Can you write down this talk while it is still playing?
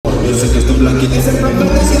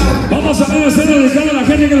Vamos a ver hacer dedicado a la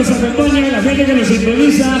gente que nos acompaña, a la gente que nos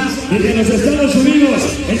sintoniza desde los Estados Unidos,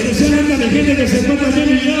 especialmente a la gente que se encuentra aquí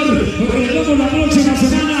en New York, porque nos vemos la próxima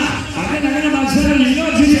semana a ver la gran manzana en New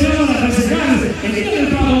York y llegamos a festejar el Día del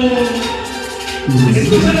Pavo.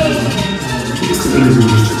 Escúchalo.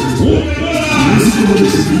 Una hora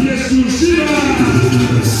y exclusiva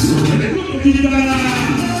del Grupo Quintanna.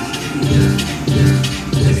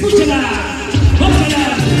 Escúchala, bájala,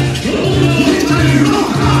 todo el mundo.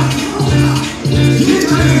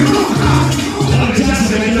 Ya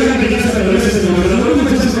se me quedó la casa, pero ese es el gobernador.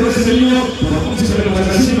 Muchas gracias por ese niño. Por favor, si se me lo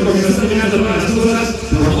agradecen porque se están llegando todas las cosas.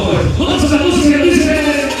 Por favor, vamos a la música que dice.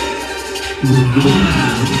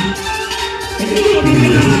 El Grupo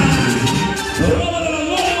Quintanna.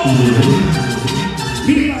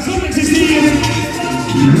 Mi razón de existir.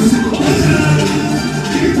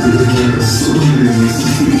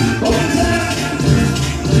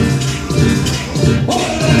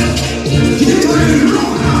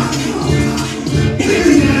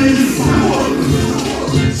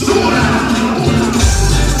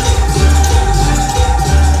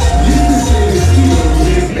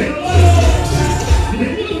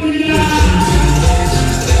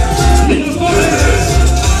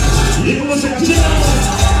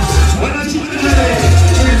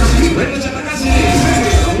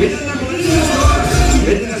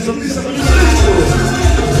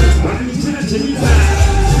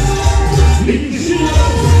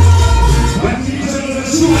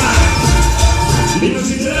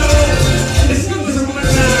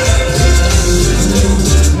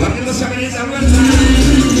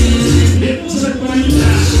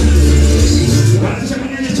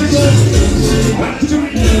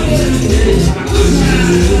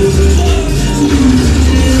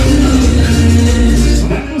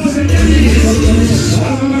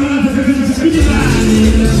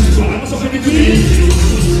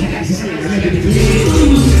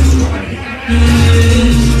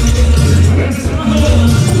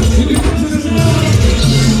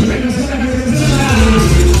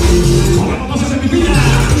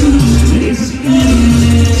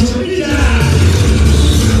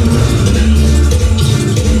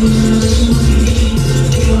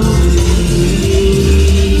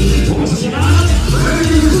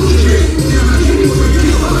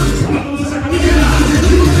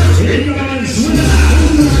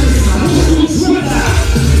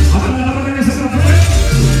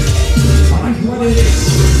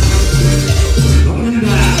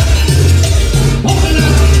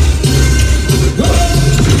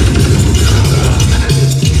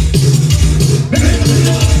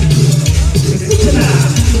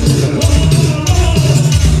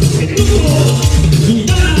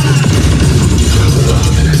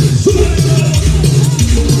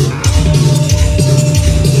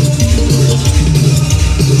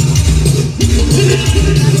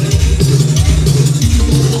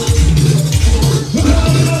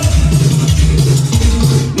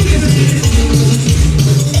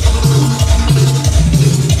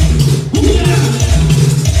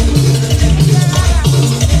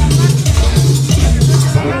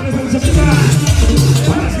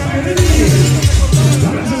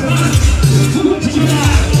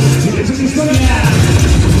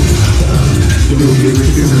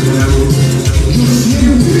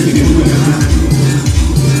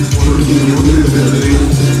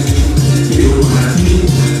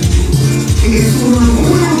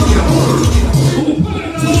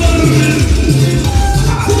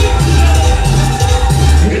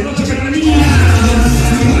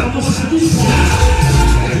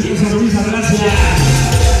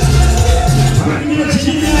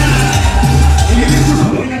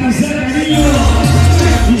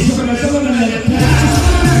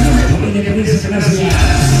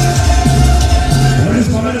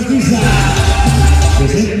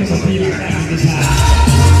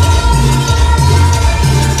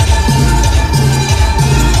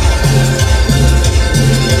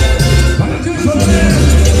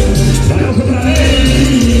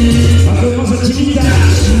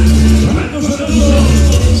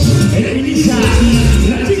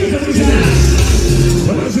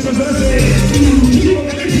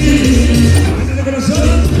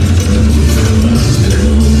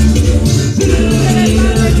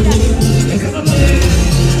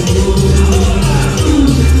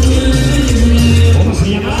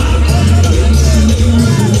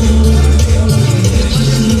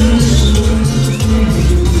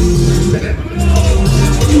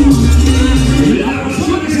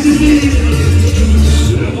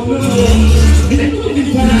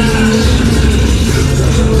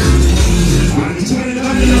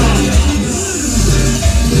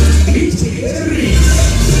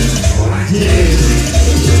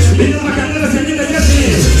 Mira la macanera, se viene casi.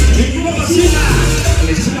 Mi Cuba vacila.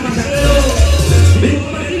 Le echa la macanero. Viva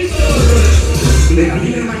para Víctor. Le gané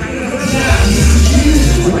la macanera, gracias.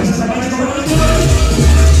 Vamos a sacar el corredor.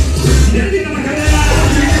 Le gané la macanera.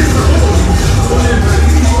 Con el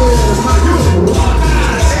partido mayor.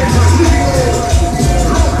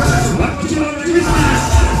 Vamos, chicos, de Christmas.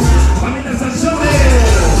 Familia Sansone.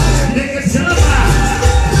 De que se llama.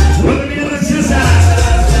 Vuelve bien preciosa.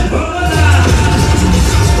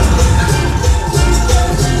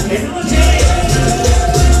 Esta noche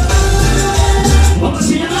vamos a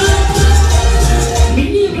llamar mi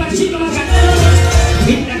niño Francisco Macanero,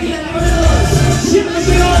 mi tranquila de acuerdo, siempre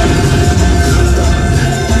contigo.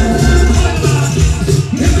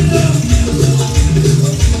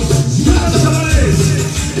 ¡Vamos, chavales!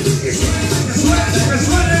 ¡Que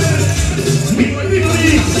suene! ¡Mi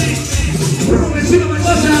Victory! ¡Profesor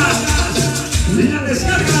Barbosa! ¡La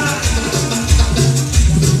descarga!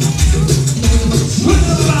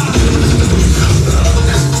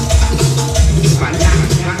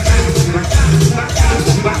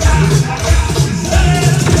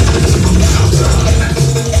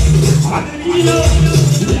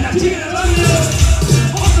 La chica del barrio,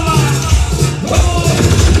 otra, vamos,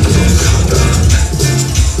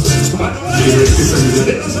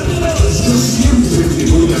 de los saludos, siempre te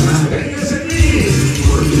voy a amar, venga a servir,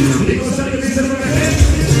 digo, ¿sabe que dice el PG?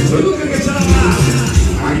 Lo nunca que estaba,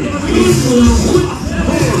 ahí no me gusto,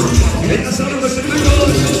 venga, saludos, este blanco,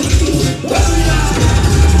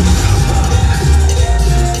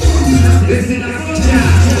 desde la concha,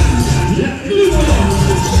 la Grupo.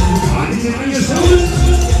 Ahí se va el sol,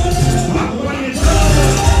 bajo va el sol,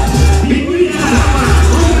 mi cuida,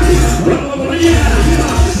 bravo por allá,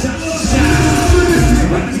 sabrosa,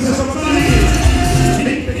 Francisco Soportani,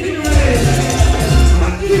 el pequeño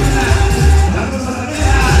Martina, las dos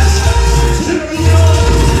atareas, se lo vino,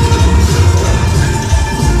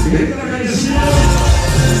 venga la canción,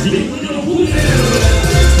 mi cuida Fuller,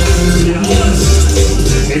 y la voz,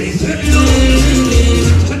 el instrumento,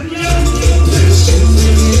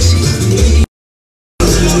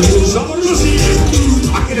 somos Lucy,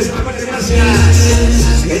 Ángeles Aparte, gracias.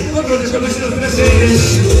 En otros desconocidos 13,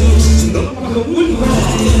 no bajo pulpo,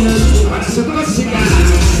 para su tóxica,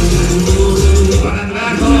 para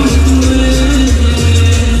Dragos,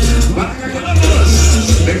 para Caquelojos,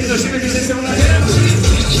 venido siempre que se esté una guerra,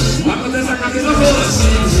 vamos desde Caquelojos.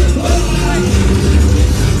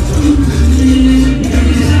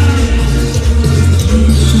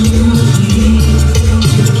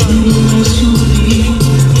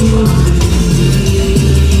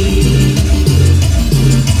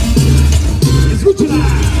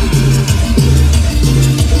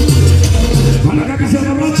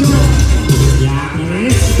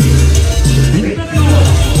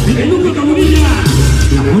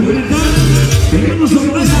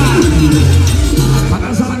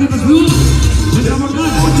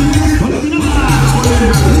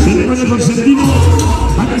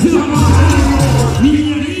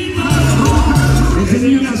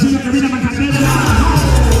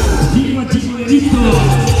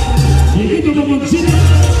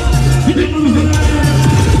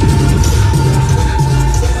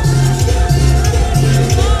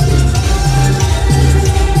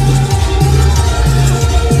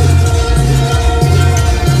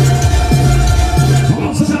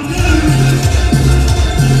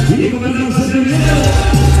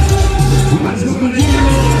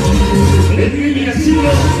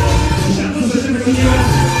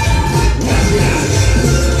 El